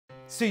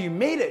So you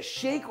made a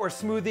shake or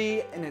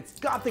smoothie and it's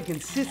got the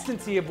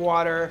consistency of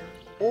water,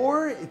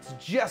 or it's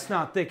just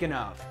not thick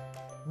enough.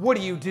 What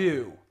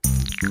do?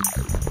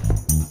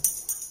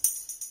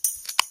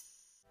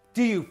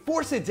 Do you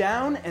force it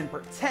down and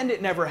pretend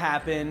it never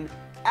happened?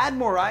 Add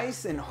more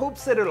ice in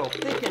hopes that it'll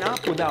thicken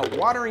up without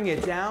watering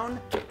it down?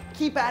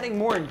 Keep adding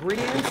more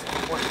ingredients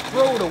or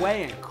throw it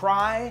away and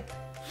cry?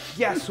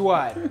 Guess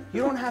what?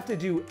 You don't have to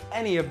do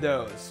any of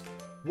those.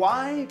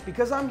 Why?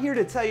 Because I'm here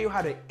to tell you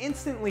how to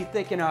instantly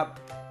thicken up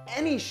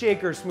any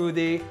shake or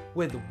smoothie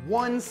with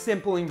one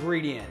simple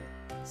ingredient: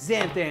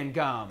 xanthan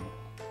gum.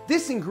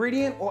 This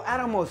ingredient will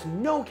add almost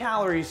no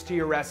calories to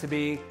your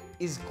recipe,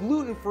 is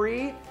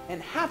gluten-free,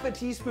 and half a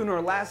teaspoon or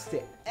less to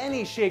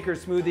any shake or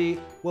smoothie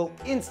will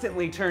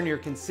instantly turn your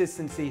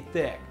consistency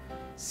thick.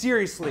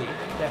 Seriously,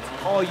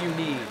 that's all you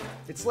need.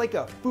 It's like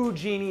a food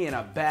genie in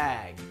a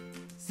bag.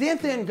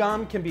 Xanthan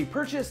gum can be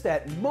purchased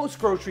at most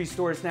grocery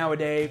stores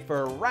nowadays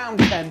for around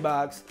 10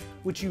 bucks,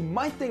 which you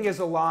might think is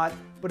a lot,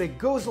 but it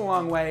goes a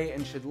long way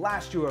and should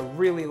last you a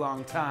really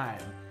long time.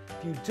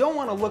 If you don't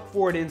want to look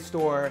for it in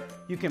store,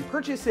 you can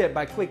purchase it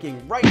by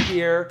clicking right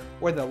here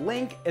or the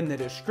link in the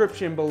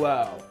description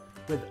below.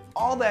 With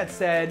all that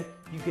said,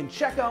 you can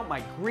check out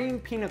my green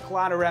pina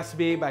colada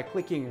recipe by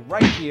clicking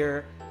right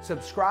here,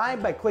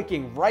 subscribe by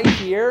clicking right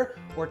here,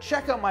 or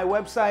check out my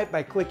website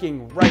by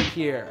clicking right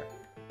here.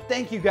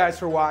 Thank you guys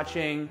for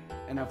watching,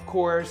 and of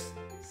course,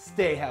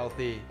 stay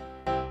healthy.